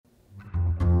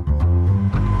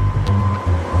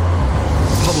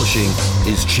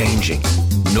self-publishing is changing.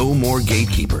 No more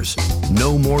gatekeepers,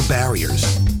 no more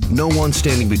barriers, no one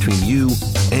standing between you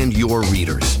and your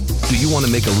readers. Do you want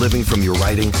to make a living from your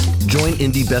writing? Join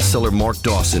indie bestseller Mark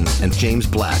Dawson and James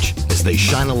Blatch as they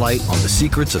shine a light on the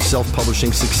secrets of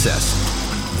self-publishing success.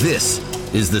 This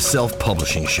is the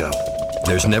Self-Publishing Show.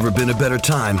 There's never been a better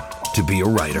time to be a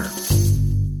writer.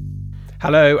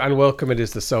 Hello and welcome. It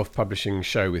is the Self-Publishing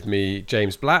Show with me,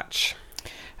 James Blatch.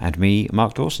 And me,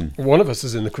 Mark Dawson. One of us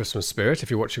is in the Christmas spirit.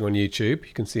 If you're watching on YouTube,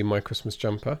 you can see my Christmas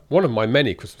jumper. One of my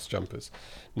many Christmas jumpers,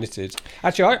 knitted.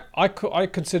 Actually, I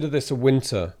consider this a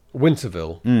Winterville.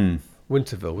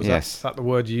 Winterville. Was that the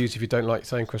word you use if you don't like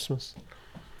saying Christmas?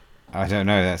 I don't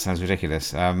know. That sounds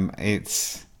ridiculous.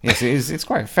 It's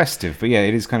quite festive, but yeah,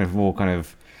 it is kind of more kind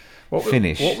of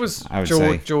Finnish. What was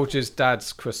George's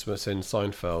dad's Christmas in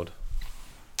Seinfeld?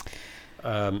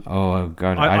 Oh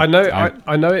God! I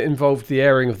know it involved the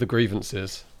airing of the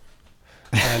grievances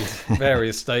and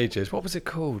various stages. What was it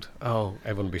called? Oh,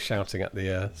 everyone will be shouting at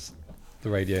the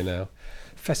radio now.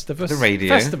 Festivus. The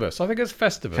radio. Festivus. I think it's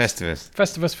Festivus. Festivus.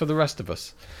 Festivus for the rest of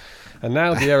us. And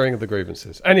now the airing of the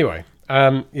grievances. Anyway,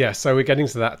 so we're getting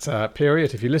to that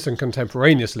period. If you listen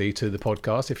contemporaneously to the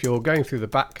podcast, if you're going through the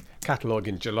back catalogue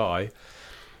in July.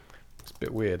 It's a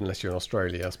bit weird unless you're in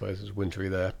Australia. I suppose it's wintry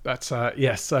there. But so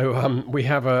we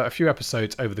have a few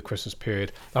episodes over the Christmas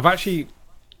period. I've actually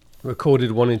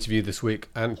recorded one interview this week,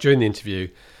 and during the interview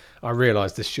I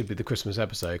realised this should be the Christmas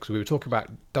episode because we were talking about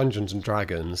Dungeons and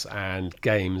Dragons and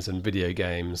games and video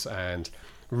games and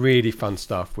really fun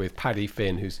stuff with Paddy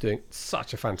Finn, who's doing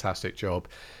such a fantastic job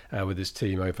with his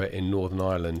team over in Northern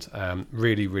Ireland.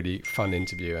 Really, really fun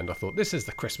interview. And I thought this is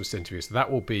the Christmas interview. So that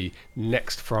will be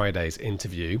next Friday's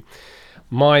interview.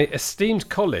 My esteemed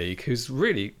colleague, who's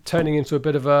really turning into a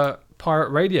bit of a pirate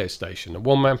radio station, a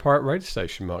one-man pirate radio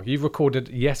station, Mark. You've recorded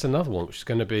yet another one, which is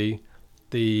going to be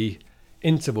the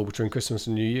interval between Christmas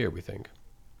and New Year, we think.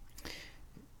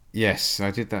 Yes,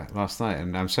 I did that last night,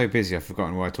 and I'm so busy I've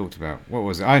forgotten what I talked about. What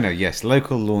was it? I know, yes,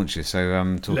 local launches. So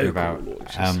I'm talking about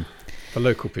for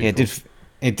local people. Yeah,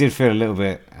 it did feel a little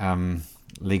bit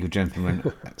League of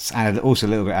Gentlemen, and also a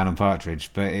little bit Alan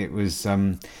Partridge, but it was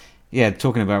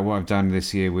talking about what I've done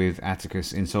this year with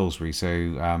Atticus in Salisbury.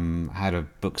 So had a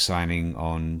book signing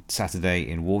on Saturday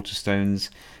in Waterstones,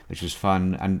 which was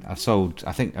fun, and I've sold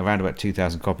I think around about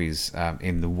 2,000 copies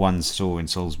in the one store in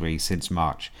Salisbury since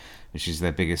March, which is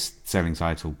their biggest selling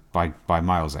title by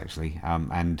miles, actually.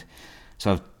 And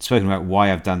so I've spoken about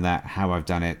why I've done that, how I've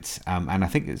done it, and I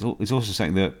think it's also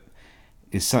something that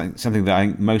is something that I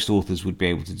think most authors would be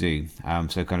able to do.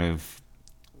 So kind of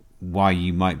why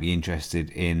you might be interested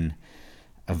in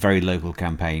a very local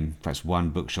campaign, perhaps one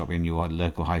bookshop in your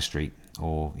local high street,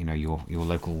 or your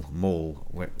local mall,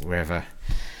 wherever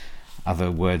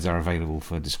other words are available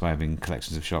for describing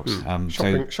collections of shops.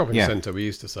 Shopping centre, we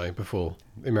used to say before.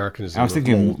 The Americanism. I was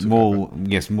thinking mall.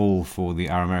 Yes, mall for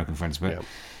our American friends. But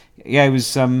it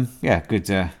was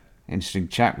good, interesting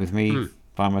chat with me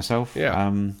by myself. Yeah,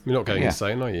 you're not going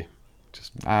insane, are you?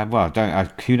 Just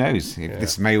who knows?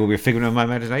 This may all be a figment of my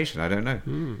imagination. I don't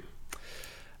know.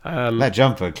 That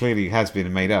jumper clearly has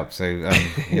been made up. So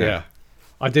yeah.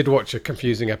 I did watch a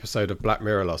confusing episode of Black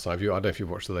Mirror last night. I don't know if you've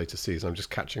watched the latest season. I'm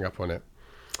just catching up on it.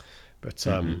 But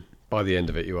by the end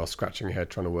of it, you are scratching your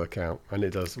head trying to work out. And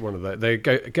it does they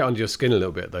get under your skin a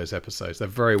little bit, those episodes. They're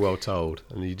very well told.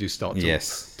 And you do start to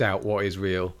doubt what is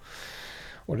real,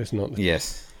 what is not.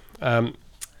 Yes.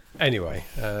 Anyway,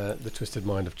 The Twisted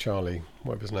Mind of Charlie,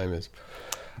 whatever his name is.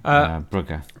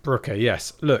 Brooker,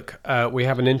 yes. Look, we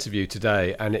have an interview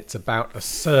today, and it's about a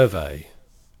survey.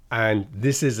 And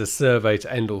this is a survey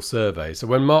to end all surveys. So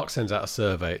when Mark sends out a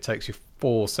survey, it takes you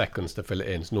 4 seconds to fill it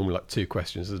in. It's normally like 2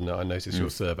 questions, isn't it? I notice your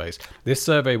surveys. This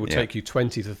survey will take you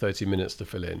 20 to 30 minutes to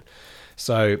fill in.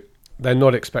 So they're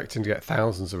not expecting to get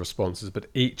thousands of responses, but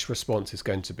each response is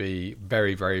going to be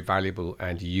very, very valuable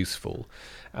and useful.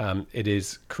 It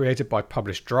is created by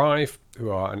PublishDrive, who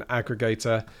are an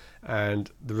aggregator, and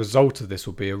the result of this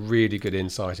will be a really good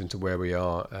insight into where we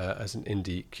are as an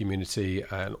indie community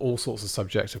and all sorts of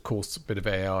subjects. Of course, a bit of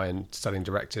AI and selling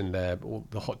direct in there, all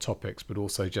the hot topics, but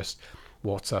also just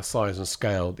what size and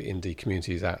scale the indie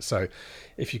community is at. So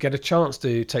if you get a chance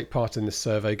to take part in this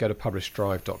survey, go to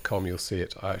publishdrive.com. You'll see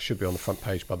it. It should be on the front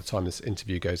page by the time this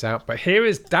interview goes out. But here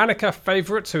is Danica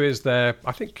Favorite, who is their,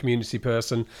 I think, community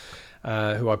person,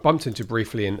 who I bumped into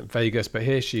briefly in Vegas. But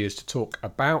here she is to talk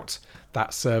about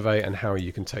that survey and how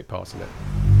you can take part in it.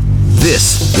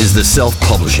 This is the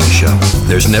Self-Publishing Show.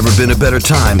 There's never been a better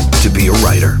time to be a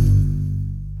writer.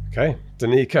 Okay,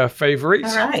 Danica Favorite.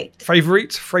 All right.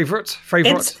 Favorite.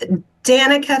 It's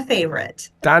Danica Favorite.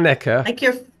 Danica. Like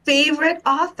your favorite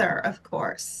author, of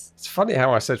course. It's funny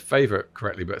how I said favorite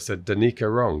correctly, but I said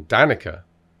Danica wrong. Danica.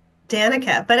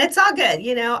 Danica, but it's all good.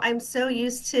 I'm so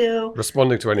used to,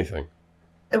 Responding to anything.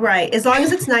 right. As long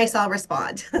as it's nice, I'll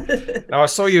respond. Now, I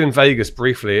saw you in Vegas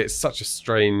briefly. It's such a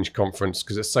strange conference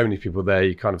because there's so many people there.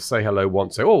 You kind of say hello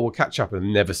once, say, oh, we'll catch up,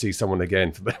 and never see someone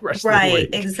again for the rest of the week. Right,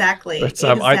 exactly. But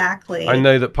Exactly. I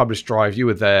know that PublishDrive, you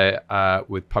were there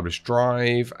with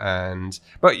PublishDrive,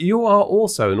 but you are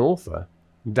also an author,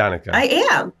 Danica. I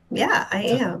am. Yeah, I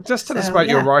am. Just tell us about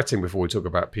your writing before we talk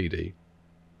about PD.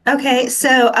 Okay,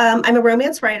 so I'm a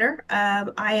romance writer.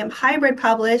 I am hybrid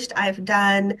published. I've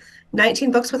done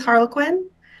 19 books with Harlequin,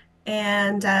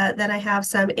 and then I have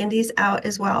some indies out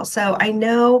as well. So I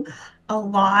know a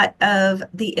lot of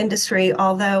the industry,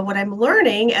 although what I'm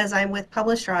learning as I'm with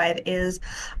PublishDrive is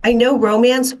I know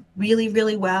romance really,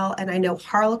 really well, and I know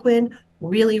Harlequin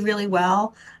really, really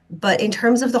well. But in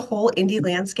terms of the whole indie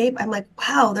landscape, I'm like,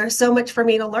 wow, there's so much for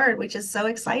me to learn, which is so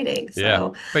exciting. Yeah,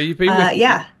 so, but you've been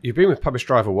with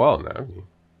PublishDrive a while now, haven't you?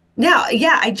 Now,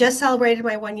 yeah, I just celebrated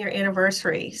my 1-year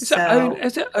anniversary. Is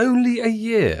it only a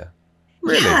year?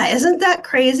 Really? Yeah, isn't that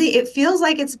crazy? It feels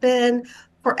like it's been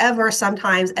forever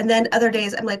sometimes. And then other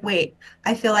days I'm like, wait,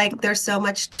 I feel like there's so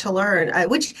much to learn,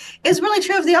 which is really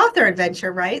true of the author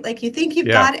adventure, right? Like you think you've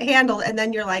got it handled and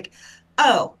then you're like,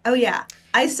 oh yeah,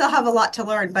 I still have a lot to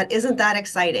learn, but isn't that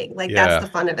exciting? Like that's the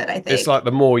fun of it, I think. It's like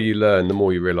the more you learn, the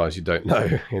more you realize you don't know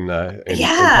in publishing.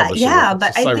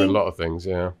 But I think a lot of things,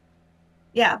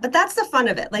 Yeah, but that's the fun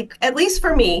of it, like at least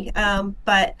for me.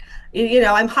 But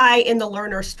I'm high in the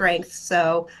learner strength,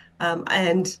 so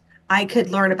and I could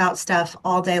learn about stuff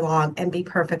all day long and be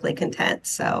perfectly content.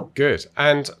 So good.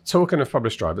 And talking of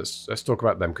PublishDrive, let's talk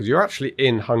about them because you're actually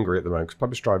in Hungary at the moment.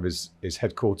 Because PublishDrive is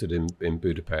headquartered in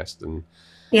Budapest, and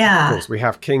of course we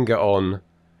have Kinga on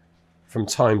from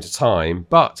time to time.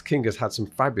 But Kinga's had some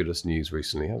fabulous news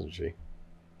recently, hasn't she?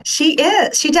 She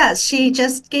does. She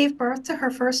just gave birth to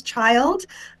her first child,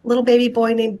 little baby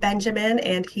boy named Benjamin,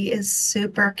 and he is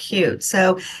super cute.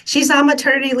 So she's on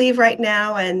maternity leave right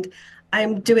now, and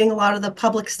I'm doing a lot of the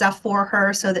public stuff for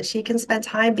her so that she can spend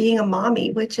time being a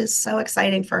mommy, which is so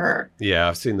exciting for her. Yeah,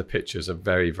 I've seen the pictures. A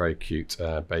very, very cute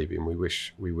baby, and we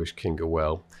wish Kinga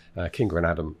well, Kinga and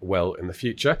Adam well in the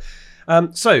future.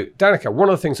 So, Danica, one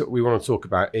of the things that we want to talk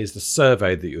about is the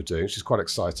survey that you're doing, which is quite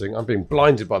exciting. I'm being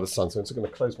blinded by the sun, so I'm just going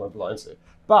to close my blinds here.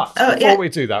 But before we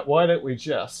do that, why don't we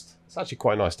just... It's actually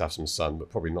quite nice to have some sun, but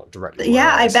probably not directly.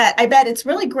 Yeah, I bet. It's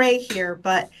really gray here,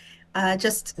 but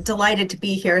just delighted to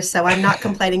be here, so I'm not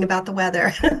complaining about the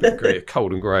weather. Great,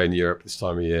 cold and grey in Europe this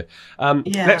time of year.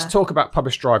 Let's talk about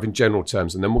PublishDrive in general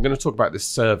terms, and then we're going to talk about this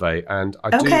survey. And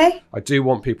I do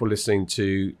want people listening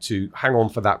to hang on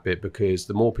for that bit, because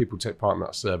the more people take part in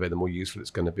that survey, the more useful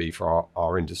it's going to be for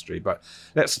our industry. But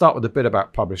let's start with a bit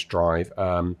about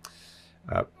PublishDrive.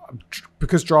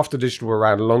 Because Draft to Digital were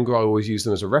around longer, I always use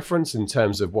them as a reference in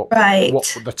terms of what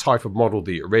the type of model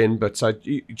that you're in. But do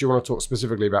you want to talk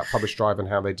specifically about PublishDrive and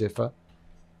how they differ?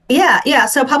 Yeah.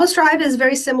 So PublishDrive is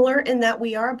very similar in that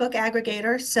we are a book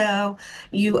aggregator. So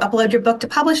you upload your book to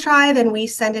PublishDrive and we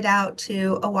send it out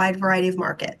to a wide variety of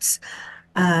markets,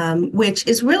 which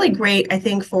is really great, I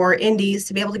think, for indies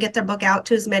to be able to get their book out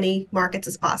to as many markets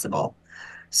as possible.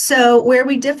 So where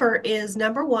we differ is,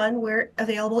 number one, we're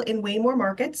available in way more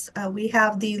markets. We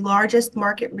have the largest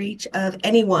market reach of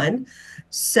anyone.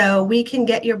 So we can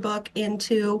get your book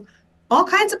into all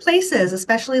kinds of places,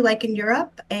 especially like in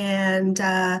Europe and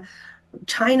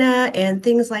China and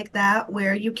things like that,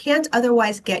 where you can't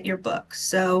otherwise get your book.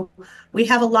 So we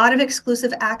have a lot of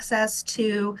exclusive access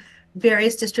to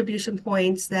various distribution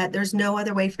points that there's no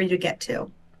other way for you to get to.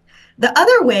 The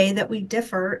other way that we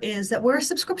differ is that we're a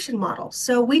subscription model.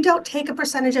 So we don't take a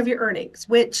percentage of your earnings,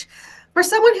 which for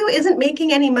someone who isn't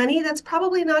making any money, that's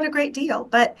probably not a great deal.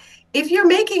 But if you're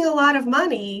making a lot of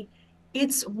money,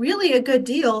 it's really a good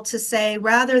deal to say,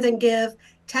 rather than give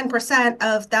 10%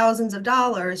 of thousands of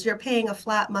dollars, you're paying a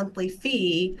flat monthly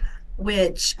fee,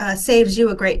 which saves you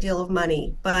a great deal of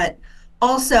money. But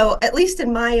also, at least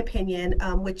in my opinion,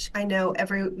 which I know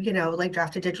like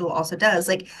Drafted Digital also does,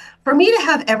 like for me to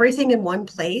have everything in one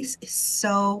place is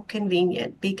so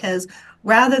convenient, because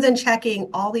rather than checking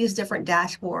all these different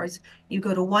dashboards, you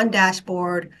go to one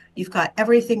dashboard, you've got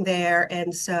everything there.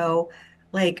 And so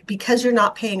like, because you're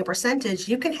not paying a percentage,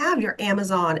 you can have your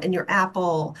Amazon and your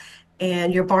Apple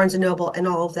and your Barnes and Noble and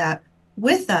all of that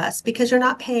with us, because you're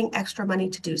not paying extra money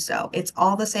to do so. It's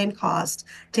all the same cost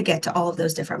to get to all of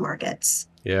those different markets.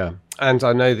 Yeah. And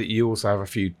I know that you also have a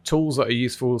few tools that are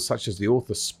useful, such as the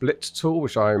author split tool,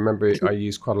 which I remember I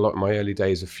used quite a lot in my early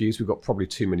days of Fuse. We've got probably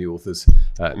too many authors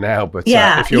now, but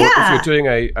Yeah, if you're yeah. doing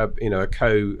a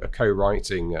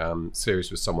co-writing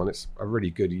series with someone, it's a really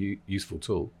good useful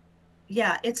tool.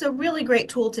 Yeah, it's a really great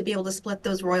tool to be able to split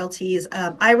those royalties.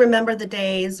 I remember the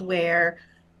days where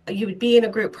you would be in a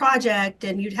group project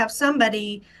and you'd have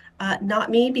somebody, not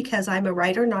me because I'm a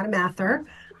writer, not a mather,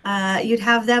 you'd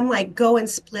have them like go and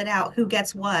split out who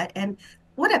gets what. And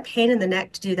what a pain in the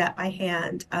neck to do that by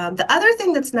hand. The other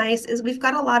thing that's nice is we've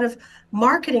got a lot of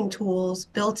marketing tools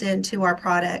built into our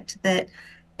product that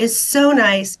is so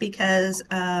nice because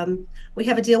we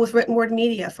have a deal with Written Word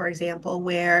Media, for example,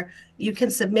 where you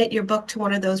can submit your book to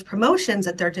one of those promotions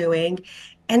that they're doing,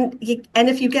 and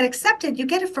if you get accepted, you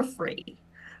get it for free,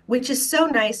 which is so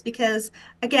nice because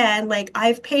again, like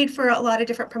I've paid for a lot of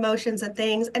different promotions and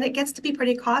things, and it gets to be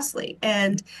pretty costly.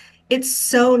 And it's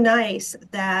so nice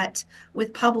that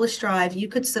with PublishDrive, you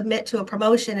could submit to a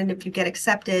promotion, and if you get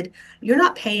accepted, you're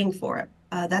not paying for it.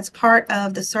 That's part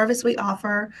of the service we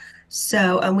offer.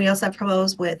 So, and we also have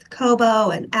promos with Kobo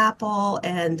and Apple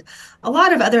and a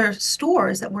lot of other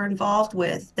stores that we're involved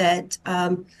with that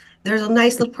there's a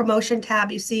nice little promotion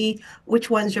tab. You see which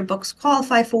ones your books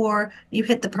qualify for, you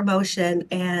hit the promotion,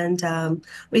 and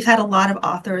we've had a lot of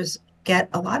authors get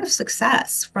a lot of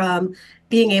success from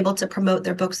being able to promote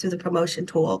their books through the promotion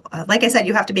tool. Like I said,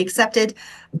 you have to be accepted,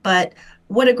 but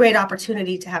what a great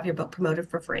opportunity to have your book promoted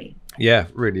for free. Yeah,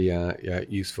 really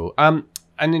useful.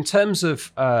 And in terms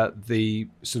of the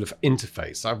sort of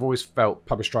interface, I've always felt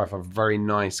PublishDrive have a very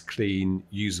nice, clean,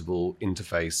 usable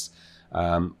interface,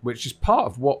 which is part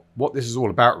of what this is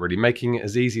all about, really, making it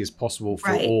as easy as possible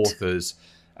for Right. authors.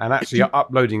 And actually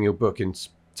uploading your book into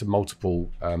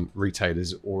multiple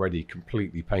retailers is already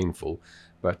completely painful.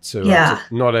 But to Yeah.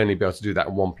 not only be able to do that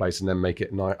in one place and then make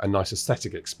it a nice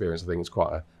aesthetic experience, I think it's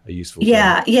quite a useful thing.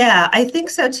 Yeah, yeah, I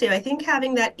think so too. I think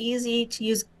having that easy to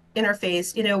use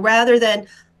interface, rather than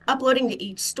uploading to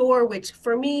each store, which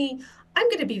for me, I'm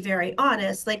going to be very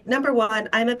honest. Like, number one,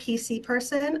 I'm a PC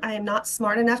person. I am not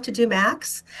smart enough to do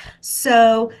Macs.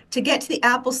 So to get to the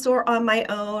Apple store on my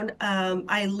own,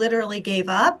 I literally gave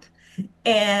up.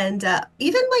 And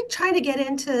even like trying to get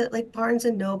into like Barnes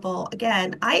and Noble,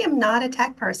 again, I am not a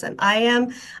tech person. I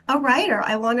am a writer.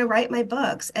 I want to write my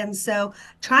books. And so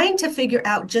trying to figure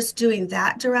out just doing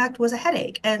that direct was a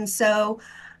headache. And so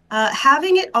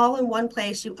having it all in one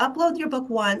place, you upload your book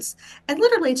once, and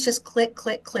literally it's just click,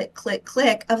 click, click, click,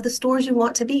 click of the stores you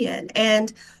want to be in.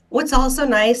 And what's also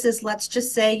nice is, let's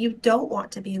just say you don't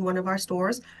want to be in one of our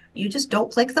stores, you just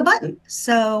don't click the button.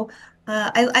 So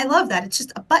I love that. It's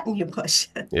just a button you push.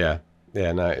 Yeah,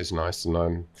 yeah, no, it is nice,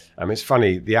 and it's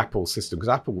funny the Apple system, because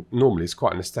Apple normally is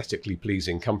quite an aesthetically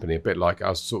pleasing company, a bit like I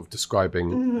was sort of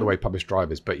describing the way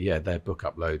PublishDrive is. But yeah, their book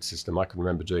upload system, I can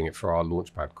remember doing it for our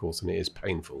Launchpad course, and it is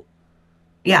painful.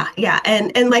 Yeah, yeah.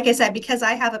 And like I said, because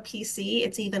I have a PC,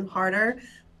 it's even harder.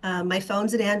 My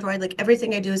phone's an Android. Like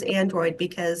everything I do is Android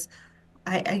because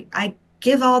I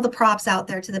give all the props out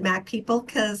there to the Mac people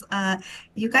because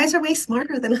you guys are way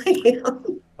smarter than I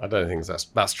am. I don't think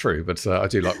that's true, but I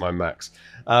do like my Macs.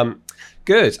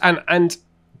 Good, and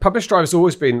PublishDrive has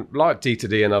always been, like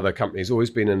D2D and other companies,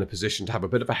 always been in a position to have a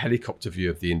bit of a helicopter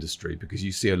view of the industry, because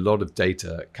you see a lot of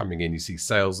data coming in. You see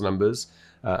sales numbers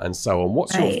and so on.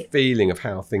 What's your Right. feeling of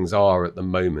how things are at the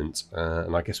moment?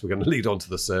 And I guess we're going to lead on to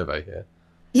the survey here.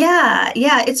 Yeah,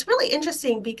 yeah, it's really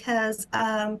interesting because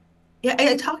yeah,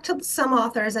 I talked to some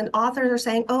authors, and authors are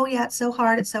saying, "Oh yeah, it's so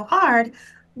hard,"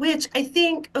 which I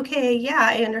think, okay, yeah,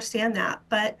 I understand that,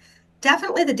 but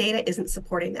definitely the data isn't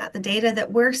supporting that. The data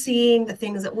that we're seeing, the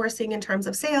things that we're seeing in terms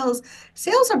of sales,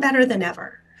 sales are better than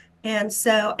ever. And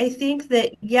so I think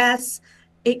that yes,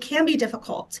 it can be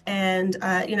difficult, and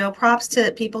props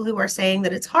to people who are saying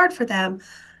that it's hard for them.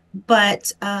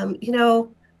 But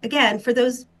again, for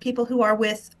those people who are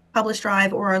with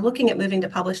PublishDrive or are looking at moving to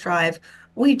PublishDrive,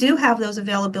 we do have those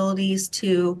availabilities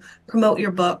to promote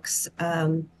your books,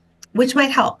 which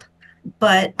might help.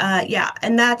 But yeah,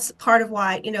 and that's part of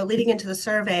why, leading into the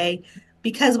survey,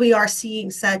 because we are seeing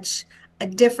such a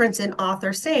difference in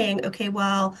authors saying, okay,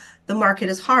 well, the market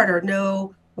is harder.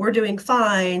 No, we're doing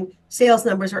fine. Sales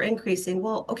numbers are increasing.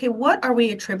 Well, okay, what are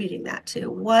we attributing that to?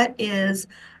 What is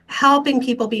helping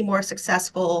people be more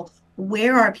successful?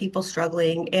 Where are people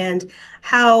struggling? And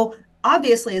how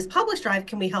obviously as PublishDrive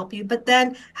can we help you, but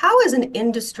then how as an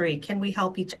industry can we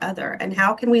help each other, and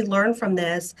how can we learn from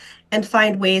this and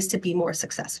find ways to be more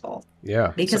successful?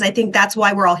 Yeah. Because I think that's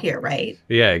why we're all here, right?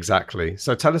 Yeah, exactly.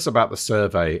 So tell us about the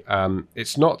survey.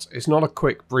 It's not a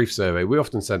quick, brief survey. We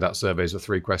often send out surveys of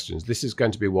 3 questions. This is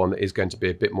going to be one that is going to be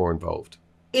a bit more involved.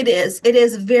 It is. It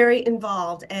is very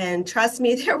involved. And trust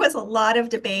me, there was a lot of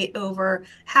debate over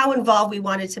how involved we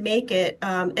wanted to make it.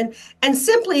 And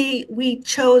simply, we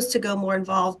chose to go more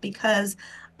involved because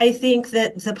I think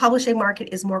that the publishing market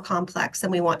is more complex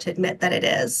than we want to admit that it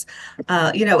is.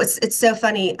 It's so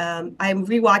funny. I'm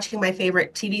rewatching my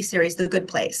favorite TV series, The Good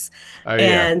Place. Oh,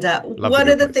 yeah. And Love one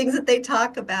The of Good the Place. things that they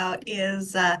talk about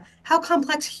is how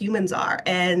complex humans are.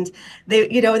 And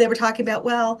they were talking about,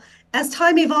 well, as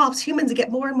time evolves, humans get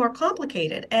more and more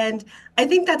complicated. And I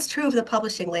think that's true of the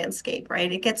publishing landscape, right?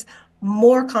 It gets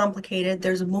more complicated.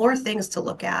 There's more things to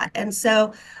look at. And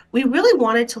so we really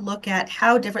wanted to look at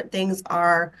how different things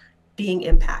are being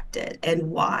impacted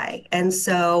and why. And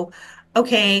so,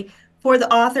 okay, for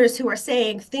the authors who are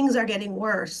saying things are getting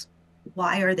worse,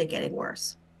 why are they getting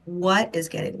worse? What is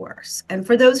getting worse? And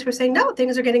for those who are saying, no,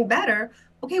 things are getting better,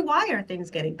 okay, why are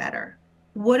things getting better?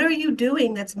 What are you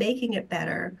doing that's making it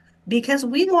better? Because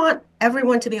we want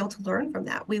everyone to be able to learn from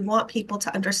that. We want people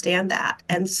to understand that.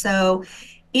 And so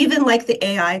even like the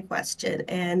AI question,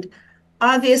 and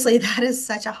obviously that is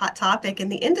such a hot topic in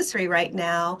the industry right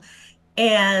now.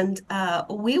 And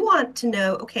we want to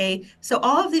know, okay, so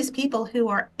all of these people who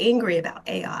are angry about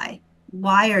AI,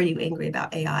 why are you angry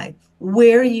about AI?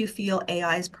 Where you feel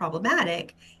AI is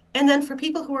problematic? And then for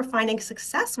people who are finding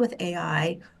success with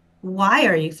AI, why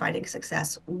are you finding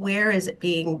success? Where is it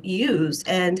being used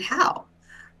and how?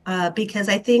 Because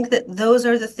I think that those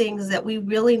are the things that we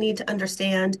really need to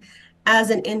understand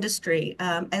as an industry.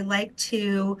 I like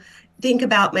to think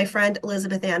about my friend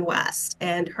Elizabeth Ann West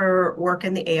and her work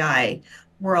in the AI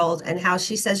world and how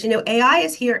she says, AI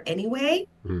is here anyway.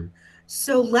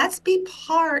 So let's be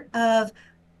part of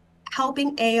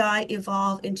helping AI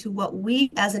evolve into what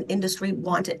we as an industry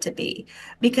want it to be.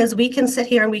 Because we can sit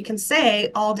here and we can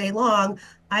say all day long,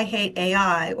 I hate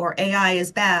AI, or AI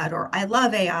is bad, or I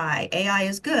love AI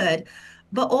is good.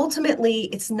 But ultimately,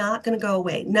 it's not going to go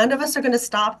away. None of us are going to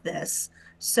stop this.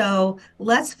 So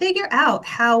let's figure out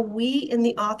how we in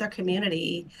the author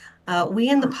community, we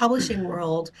in the publishing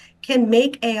world, can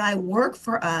make AI work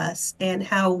for us, and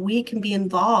how we can be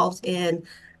involved in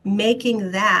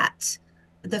making that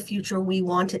the future we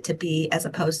want it to be, as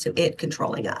opposed to it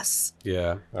controlling us.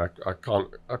 Yeah, I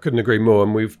couldn't agree more.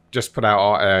 And we've just put out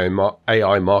our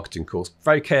AI marketing course.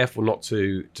 Very careful not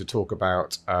to talk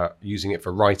about using it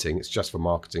for writing. It's just for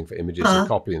marketing, for images and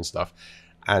copy and stuff.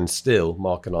 And still,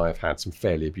 Mark and I have had some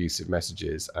fairly abusive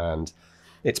messages, and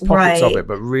it's pockets of it,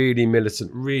 but really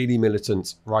militant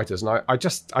writers. And I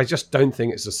just don't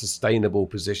think it's a sustainable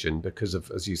position because of,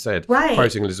 as you said,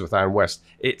 quoting Elizabeth Ann West,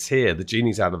 it's here, the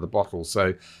genie's out of the bottle.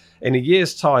 So in a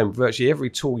year's time, virtually every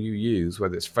tool you use,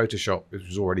 whether it's Photoshop, which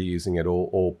is already using it,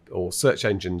 or search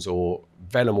engines, or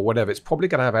Vellum, or whatever, it's probably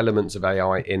going to have elements of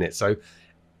AI in it. So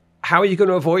how are you going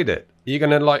to avoid it? You're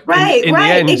going to in the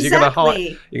end,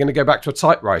 exactly. you're going to go back to a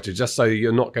typewriter just so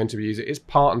you're not going to be using it. It's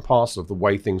part and parcel of the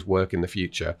way things work in the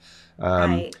future.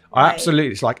 Absolutely.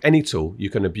 It's like any tool,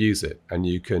 you can abuse it, and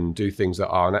you can do things that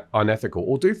are unethical,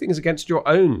 or do things against your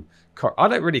own. I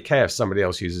don't really care if somebody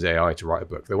else uses AI to write a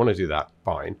book. They want to do that,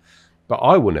 fine. But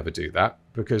I will never do that,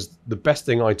 because the best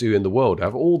thing I do in the world, out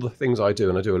of all the things I do,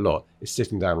 and I do a lot, is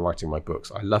sitting down and writing my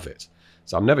books. I love it.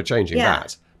 So I'm never changing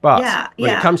that. But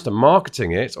when it comes to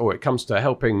marketing it, or it comes to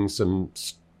helping some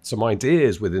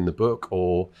ideas within the book,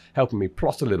 or helping me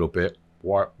plot a little bit,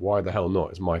 why the hell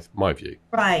not, is my view.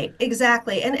 Right,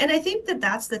 exactly. And I think that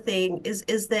that's the thing,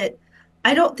 is that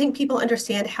I don't think people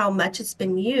understand how much it's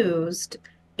been used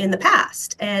in the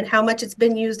past, and how much it's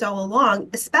been used all along,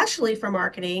 especially for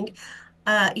marketing.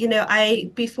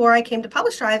 Before I came to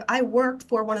PublishDrive, I worked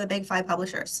for one of the big 5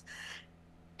 publishers.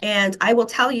 And I will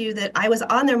tell you that I was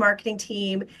on their marketing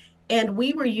team, and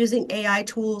we were using AI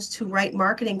tools to write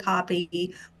marketing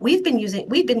copy. We've been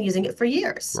using it for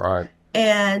years. Right.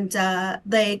 And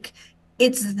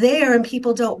it's there, and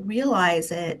people don't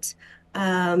realize it.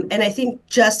 And I think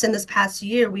just in this past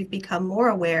year, we've become more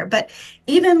aware. But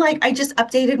even I just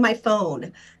updated my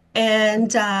phone.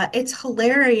 And it's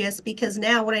hilarious, because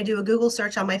now when I do a Google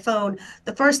search on my phone,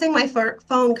 the first thing my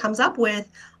phone comes up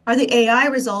with are the AI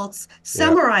results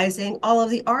summarizing all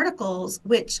of the articles,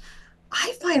 which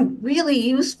I find really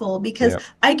useful, because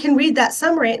I can read that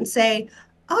summary and say,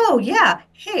 oh yeah,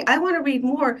 hey, I want to read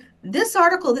more. This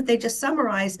article that they just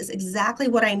summarized is exactly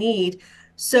what I need.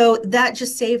 So that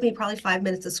just saved me probably 5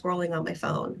 minutes of scrolling on my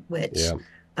phone, which,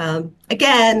 Yeah.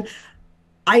 again,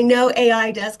 I know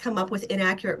AI does come up with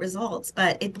inaccurate results,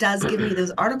 but it does give me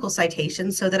those article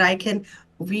citations so that I can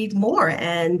read more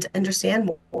and understand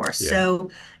more. Yeah.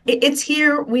 So it's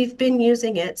here. We've been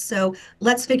using it. So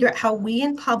let's figure out how we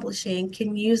in publishing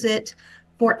can use it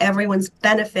for everyone's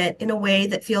benefit in a way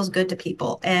that feels good to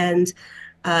people. And,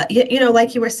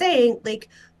 like you were saying, like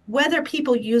whether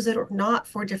people use it or not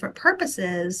for different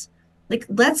purposes, like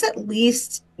let's at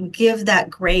least give that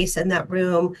grace and that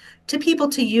room to people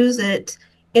to use it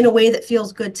in a way that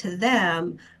feels good to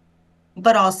them,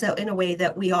 but also in a way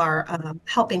that we are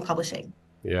helping publishing.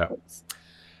 Yeah.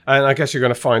 And I guess you're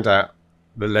going to find out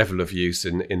the level of use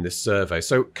in this survey.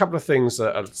 So a couple of things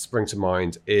that spring to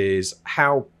mind is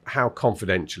how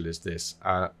confidential is this?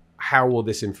 How will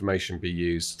this information be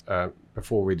used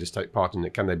before readers take part in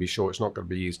it? Can they be sure it's not going to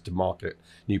be used to market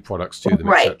new products to them,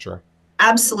 Right. etc.?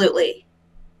 Absolutely.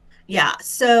 Yeah.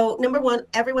 So number one,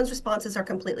 everyone's responses are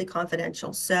completely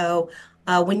confidential. So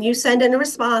when you send in a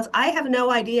response, I have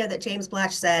no idea that James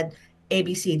Blatch said A,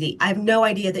 B, C, D. I have no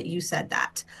idea that you said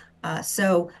that.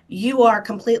 So you are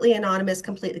completely anonymous,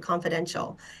 completely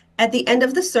confidential. At the end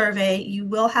of the survey, you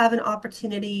will have an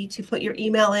opportunity to put your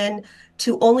email in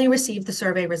to only receive the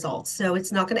survey results. So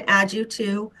it's not going to add you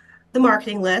to the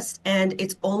marketing list, and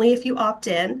it's only if you opt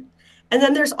in. And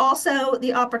then there's also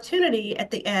the opportunity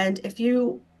at the end, if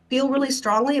you feel really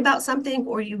strongly about something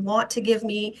or you want to give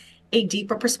me a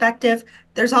deeper perspective,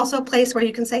 there's also a place where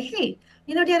you can say, hey,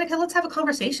 Danica, let's have a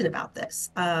conversation about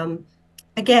this.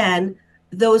 Again,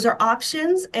 those are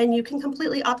options, and you can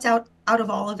completely opt out of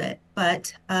all of it.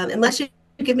 But unless you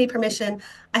give me permission,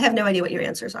 I have no idea what your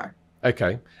answers are.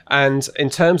 Okay. And in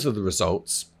terms of the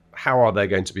results, how are they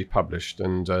going to be published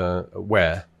and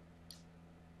where?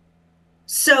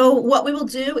 So what we will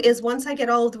do is once I get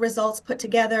all of the results put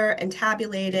together and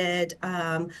tabulated,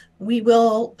 we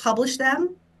will publish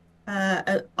them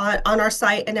on our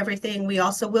site and everything. We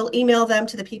also will email them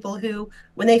to the people who,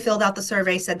 when they filled out the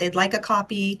survey, said they'd like a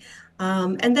copy.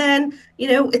 And then,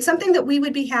 it's something that we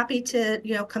would be happy to,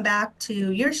 come back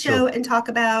to your show and talk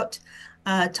about,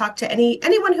 talk to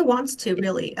anyone who wants to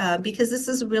really, because this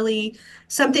is really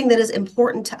something that is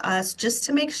important to us just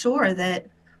to make sure that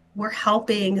we're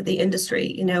helping the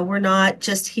industry. We're not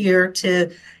just here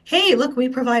to, hey, look, we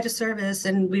provide a service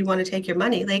and we want to take your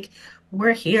money. Like,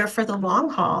 we're here for the long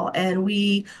haul and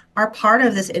we are part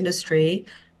of this industry.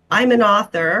 I'm an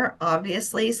author,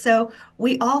 obviously, so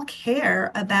we all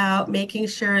care about making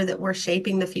sure that we're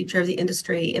shaping the future of the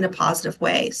industry in a positive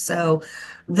way. So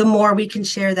the more we can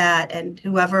share that, and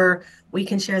whoever we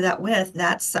can share that with,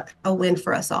 that's a win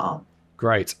for us all.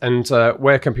 Great. And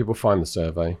where can people find the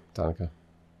survey, Danica?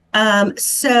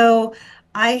 So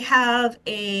I have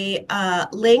a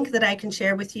link that I can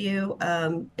share with you.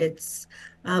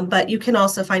 But you can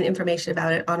also find information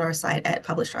about it on our site at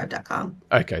PublishDrive.com.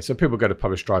 Okay, so people go to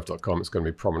PublishDrive.com. It's going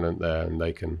to be prominent there, and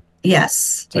they can take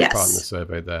part in the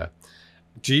survey there.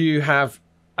 Do you have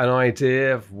an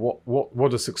idea of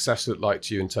what does success look like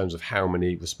to you in terms of how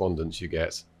many respondents you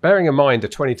get? Bearing in mind a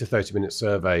 20 to 30-minute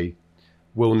survey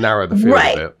will narrow the field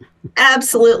a bit.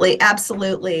 Absolutely.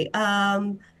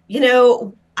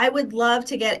 I would love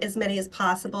to get as many as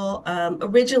possible.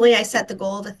 Originally, I set the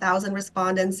goal of 1,000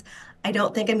 respondents. I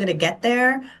don't think I'm going to get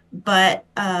there, but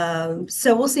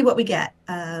so we'll see what we get.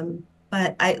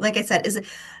 But like I said,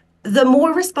 the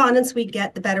more respondents we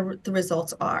get, the better the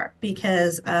results are.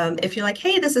 Because if you're like,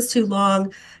 hey, this is too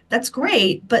long, that's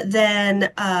great, but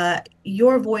then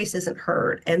your voice isn't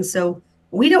heard, and so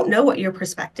we don't know what your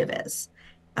perspective is.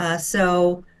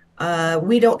 So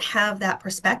we don't have that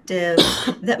perspective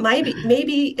that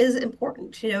maybe is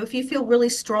important. If you feel really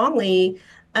strongly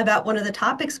about one of the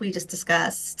topics we just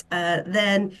discussed,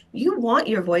 then you want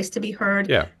your voice to be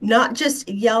heard, not just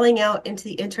yelling out into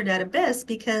the internet abyss,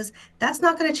 because that's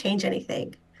not going to change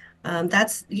anything.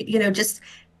 That's, just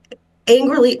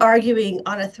angrily arguing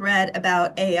on a thread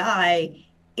about AI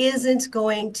isn't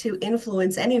going to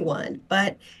influence anyone.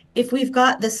 But if we've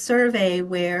got this survey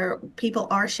where people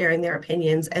are sharing their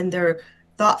opinions and their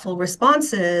thoughtful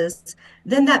responses,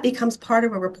 then that becomes part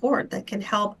of a report that can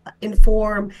help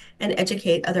inform and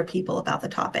educate other people about the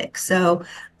topic. So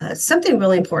something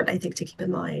really important, I think, to keep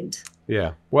in mind.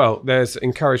 Yeah, well, there's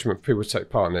encouragement for people to take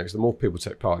part in it, because the more people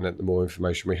take part in it, the more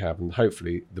information we have, and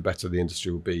hopefully the better the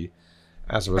industry will be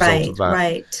as a result of that.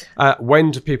 Right.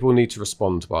 When do people need to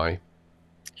respond by?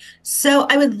 So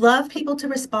I would love people to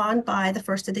respond by the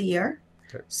first of the year.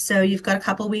 Okay. So you've got a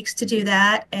couple of weeks to do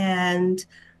that, and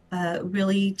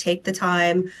really take the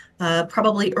time.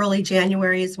 Probably early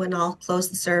January is when I'll close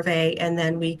the survey, and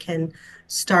then we can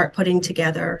start putting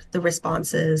together the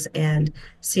responses and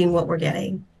seeing what we're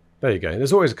getting. There you go.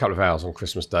 There's always a couple of hours on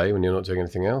Christmas Day when you're not doing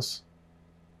anything else.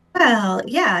 Well,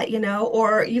 yeah,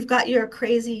 or you've got your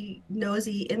crazy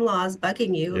nosy in-laws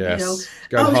bugging you, Yes.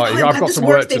 I've got got this some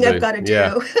work thing to do. I've got to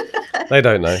Yeah. do. They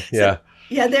don't know. Yeah.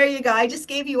 Yeah, there you go. I just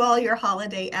gave you all your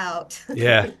holiday out.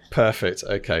 Yeah, perfect.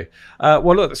 Okay.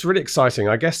 Well, look, it's really exciting.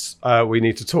 I guess we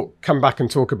need to come back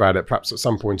and talk about it perhaps at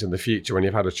some point in the future when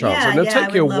you've had a chance. Yeah, and it'll I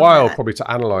take you would a love while that. probably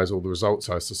to analyze all the results,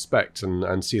 I suspect,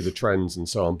 and see the trends and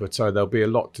so on. But there'll be a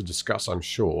lot to discuss, I'm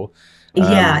sure.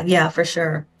 Yeah, for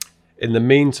sure. In the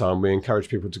meantime, we encourage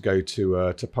people to go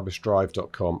to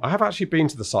PublishDrive.com. I have actually been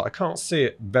to the site. I can't see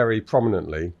it very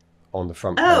prominently on the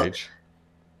front page.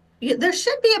 There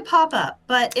should be a pop-up,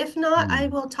 but if not, I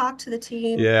will talk to the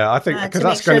team. Yeah, I think because to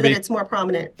that's make sure going to be that it's more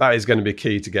prominent. That is going to be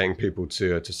key to getting people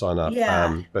to sign up.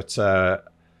 Yeah. But you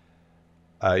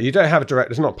don't have a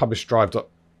direct. It's not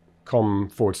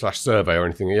PublishDrive.com/survey or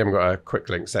anything. You haven't got a quick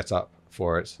link set up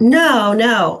for it.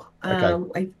 No.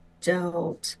 Okay. I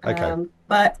don't. Okay.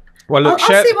 But well, look,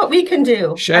 I'll see what we can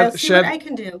do. I'll see what I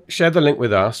can do. Share the link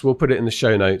with us. We'll put it in the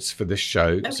show notes for this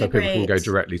show so people can go great.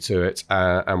 directly to it,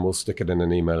 and we'll stick it in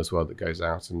an email as well that goes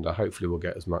out, and hopefully we'll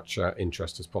get as much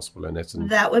interest as possible in it. And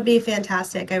That would be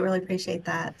fantastic. I really appreciate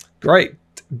that. great,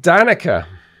 Danica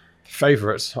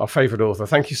Favorite, our favorite author.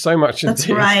 Thank you so much That's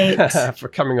indeed right. for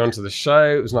coming onto the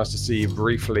show. It was nice to see you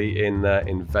briefly in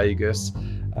Vegas.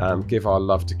 Give our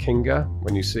love to Kinga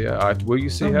when you see her. Will you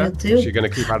see her? will do. Is she going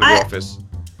to keep out of the office?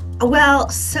 Well,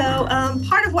 so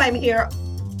part of why I'm here,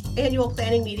 annual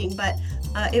planning meeting, but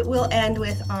it will end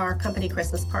with our company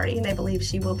Christmas party, and I believe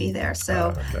she will be there.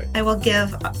 So Okay. I will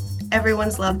give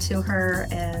everyone's love to her,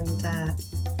 and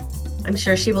I'm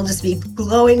sure she will just be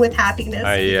glowing with happiness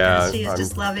because she is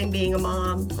just loving being a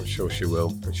mom. I'm sure she will.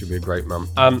 And she'll be a great mum.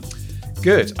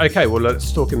 Good. Okay, well,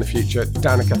 let's talk in the future.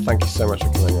 Danica, thank you so much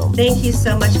for coming on. Thank you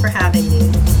so much for having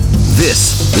me.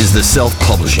 This is the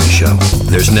Self-Publishing Show.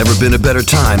 There's never been a better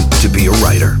time to be a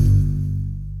writer.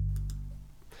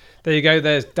 There you go.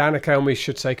 There's Danica, and we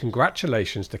should say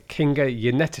congratulations to Kinga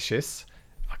Yenetishis.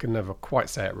 I can never quite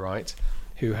say it right.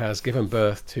 Who has given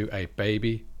birth to a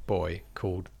baby boy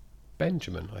called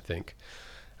Benjamin, I think.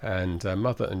 And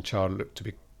mother and child look to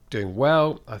be doing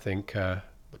well. I think the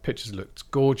pictures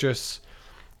looked gorgeous.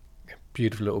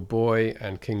 Beautiful little boy,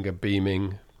 and Kinga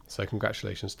beaming. So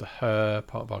congratulations to her,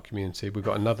 part of our community. We've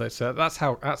got another. So that's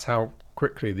how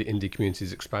quickly the indie community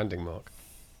is expanding, Mark.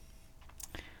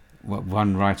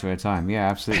 One writer at a time. Yeah,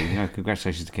 absolutely.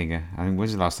 Congratulations to Kinga. I think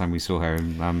when's the last time we saw her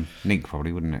in Nick?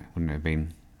 Probably wouldn't it have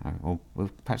been, or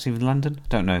perhaps even London?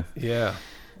 Don't know. Yeah,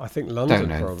 I think London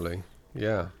probably.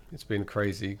 Yeah, it's been a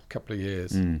crazy couple of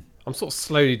years. I'm sort of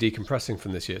slowly decompressing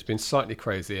from this year. It's been slightly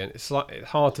crazy, and it's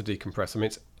hard to decompress. I mean,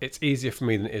 it's easier for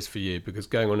me than it is for you because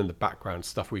going on in the background,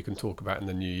 stuff we can talk about in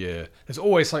the new year. There's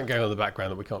always something going on in the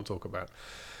background that we can't talk about.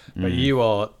 But you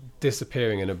are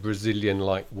disappearing in a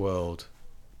Brazilian-like world,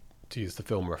 to use the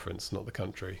film reference, not the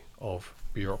country, of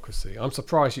bureaucracy. I'm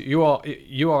surprised you are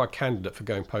a candidate for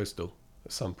going postal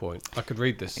at some point. I could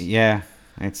read this. Yeah,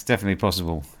 it's definitely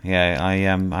possible. Yeah, I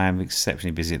am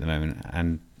exceptionally busy at the moment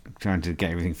and trying to get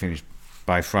everything finished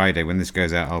by Friday. When this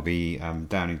goes out, I'll be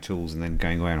downing tools and then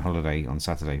going away on holiday on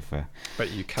Saturday for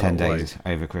 10 days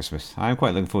over Christmas. I'm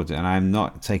quite looking forward to it, and I'm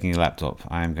not taking a laptop.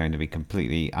 I am going to be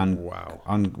completely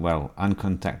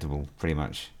uncontactable, pretty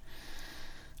much.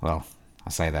 Well, I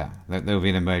say that. There will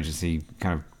be an emergency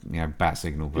kind of bat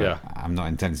signal, but I'm not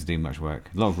intending to do much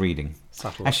work. A lot of reading.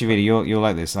 Actually, really, you'll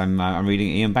like this. I'm reading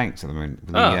Ian Banks at the moment.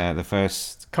 The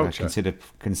first consider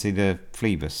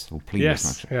Phlebas or Plebus.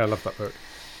 Yes, I love that book.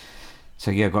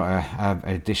 So I've got an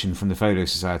edition from the Photo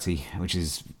Society, which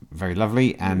is very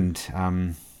lovely, and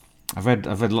I've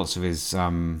read lots of his.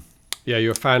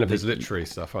 You're a fan of his literary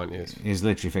stuff, aren't you? His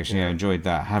literary fiction. Yeah, I enjoyed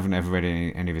that. Haven't ever read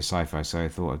any of his sci-fi, so I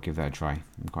thought I'd give that a try.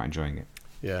 I'm quite enjoying it.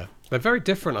 Yeah, they're very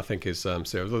different, I think, his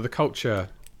series. Although the culture,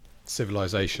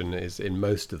 civilization is in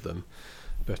most of them,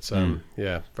 but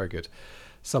very good.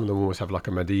 Some of them always have like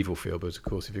a medieval feel, but of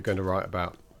course, if you're going to write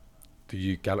about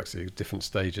the galaxy, different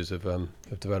stages of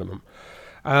development.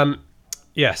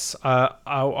 Yes,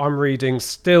 I'm reading,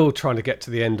 still trying to get to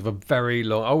the end of a very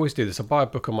long. I always do this. I buy a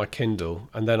book on my Kindle,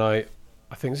 and then I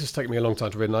think this has taken me a long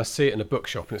time to read, and I see it in a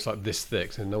bookshop, and it's like this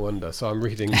thick, and no wonder. So I'm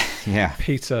reading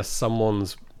Peter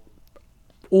someone's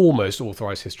almost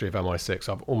authorised history of MI6.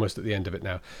 I'm almost at the end of it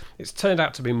now. It's turned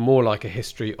out to be more like a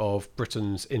history of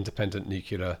Britain's independent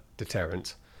nuclear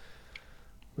deterrent,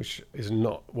 which is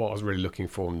not what I was really looking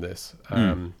for in this.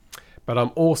 But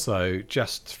I'm also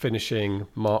just finishing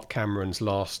Mark Cameron's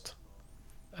last...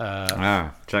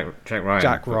 Jack Ryan.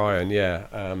 Jack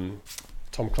Ryan,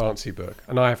 Tom Clancy book,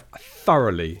 and I have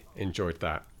thoroughly enjoyed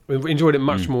that. I enjoyed it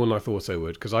much more than I thought I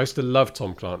would, because I used to love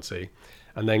Tom Clancy,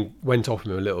 and then went off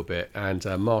him a little bit. And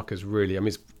Mark has really, I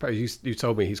mean, you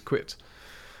told me he's quit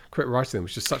writing them,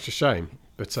 which is such a shame.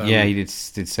 But yeah, he did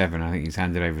 7. I think he's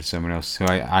handed over to someone else. So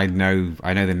I know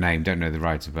the name, don't know the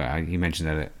writer, but he mentioned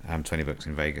that at 20 Books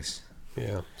in Vegas.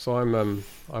 Yeah, so I'm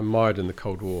mired in the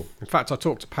Cold War. In fact, I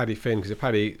talked to Paddy Finn, because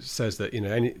Paddy says that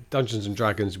any Dungeons and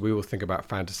Dragons, we all think about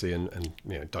fantasy and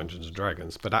Dungeons and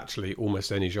Dragons, but actually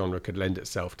almost any genre could lend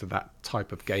itself to that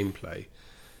type of gameplay.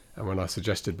 And when I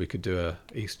suggested we could do a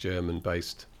East German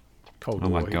based Cold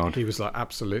War, he was like,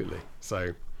 absolutely.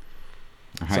 So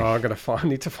I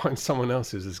need to find someone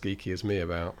else who's as geeky as me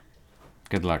about.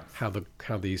 Good luck. How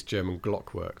the East German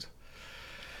Glock worked.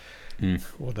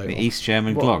 The East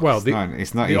German Glocks. Well,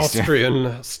 it's not the East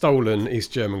Austrian stolen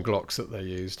East German Glocks that they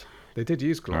used. They did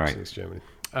use Glocks in East Germany.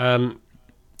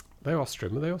 They're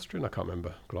Austrian. Were they Austrian? I can't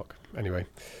remember. Glock. Anyway,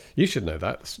 you should know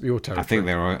that. It's your territory.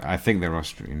 I think they're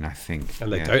Austrian. I think.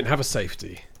 And they don't have a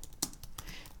safety.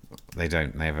 They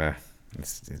don't. They have a.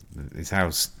 It's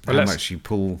how much you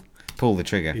pull the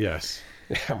trigger. Yes.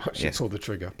 How much you pull the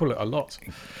trigger. Pull it a lot.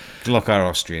 Glock are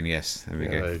Austrian. Yes. There we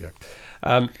go. There you go.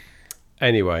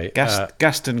 Anyway,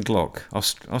 Gaston Glock,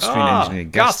 Austrian engineer,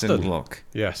 Gaston Glock.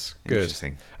 Yes, good.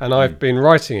 Interesting. And I've been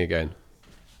writing again.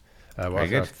 Very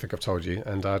good. I think I've told you,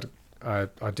 and I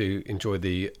do enjoy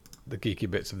the geeky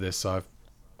bits of this. So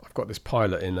I've got this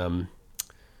pilot in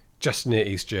just near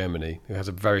East Germany who has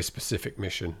a very specific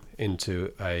mission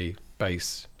into a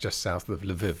base just south of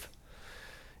Lviv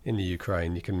in the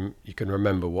Ukraine. You can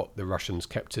remember what the Russians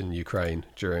kept in Ukraine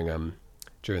during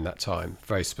that time.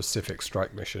 Very specific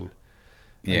strike mission.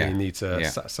 Yeah. You need to. Yeah.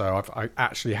 So I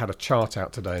actually had a chart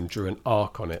out today and drew an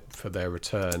arc on it for their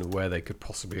return, where they could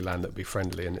possibly land that would be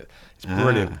friendly, and it's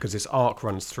brilliant because this arc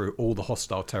runs through all the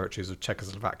hostile territories of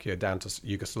Czechoslovakia down to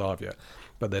Yugoslavia,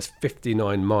 but there's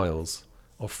 59 miles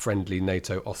of friendly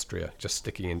NATO Austria just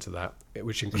sticking into that,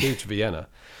 which includes Vienna.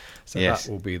 So that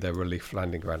will be their relief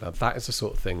landing ground. Now, that is the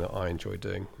sort of thing that I enjoy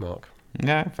doing, Mark.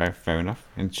 Yeah, fair enough.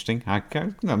 Interesting.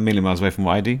 I'm not a million miles away from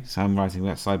what I do, so I'm writing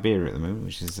about Siberia at the moment,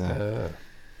 which is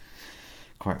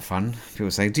quite fun. People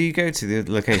say, do you go to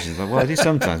the locations? Like, well, I do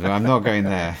sometimes, but I'm not going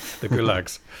there. The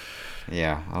gulags.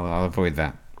 Yeah, I'll avoid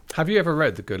that. Have you ever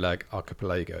read the Gulag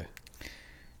Archipelago?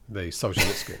 The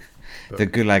Solzhenitsyn. The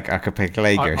Gulag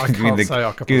Archipelago. I can't say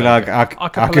Archipelago.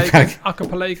 Gulag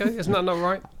Archipelago, isn't that not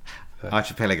right?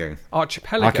 Archipelago.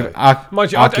 Archipelago.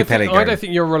 Mind you, Archipelago. I don't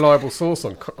think you're a reliable source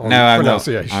on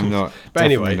pronunciation. I'm not. But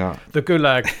anyway, not. The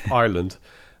Gulag Island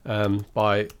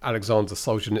by Alexander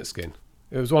Solzhenitsyn.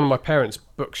 It was one of my parents'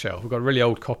 bookshelf. We've got a really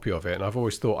old copy of it, and I've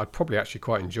always thought I'd probably actually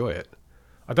quite enjoy it.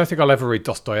 I don't think I'll ever read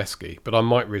Dostoevsky, but I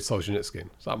might read Solzhenitsyn.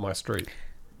 It's up my street.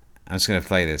 I'm just going to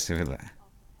play this.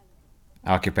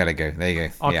 Archipelago. There you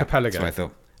go. Archipelago. Yeah, that's what I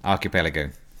thought.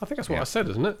 Archipelago. I think that's what I said,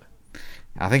 isn't it?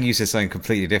 I think you said something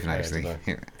completely different, actually.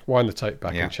 Wind the tape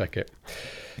back and check it.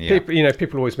 Yeah.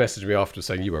 People always message me after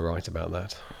saying you were right about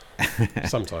that.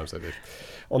 Sometimes they do.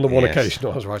 On the one occasion, I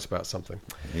was right about something.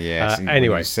 Yeah.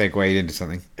 Anyway, you segued into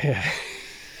something. Yeah.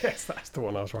 Yes, that's the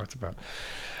one I was right about.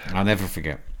 I'll never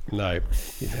forget. No,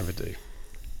 you never do.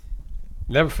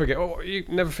 Never forget. Oh, you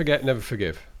never forget, never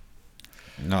forgive.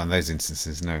 Not in those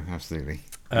instances, no, absolutely.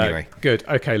 Anyway. Good.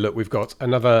 Okay, look, we've got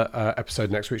another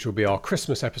episode next week, which will be our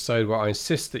Christmas episode, where I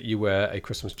insist that you wear a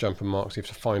Christmas jumper, Mark. So you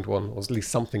have to find one, or at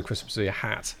least something Christmassy, a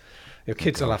hat. Your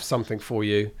kids will have something for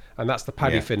you. And that's the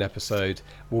Paddy Finn episode.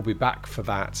 We'll be back for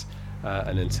that.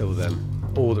 And until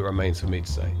then, all that remains for me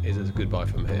to say is a goodbye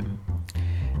from him.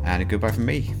 And a goodbye from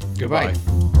me. Goodbye.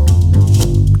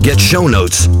 Get show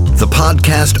notes, the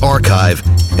podcast archive,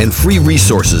 and free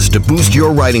resources to boost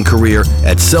your writing career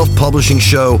at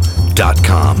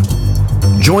selfpublishingshow.com.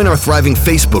 Join our thriving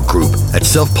Facebook group at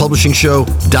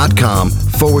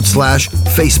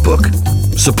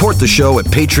selfpublishingshow.com/Facebook. Support the show at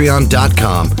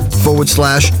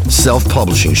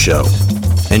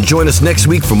patreon.com/selfpublishingshow. And join us next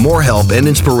week for more help and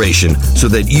inspiration so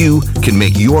that you can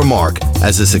make your mark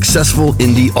as a successful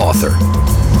indie author.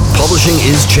 Publishing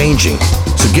is changing,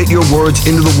 so get your words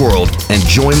into the world and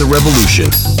join the revolution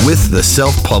with The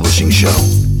Self-Publishing Show.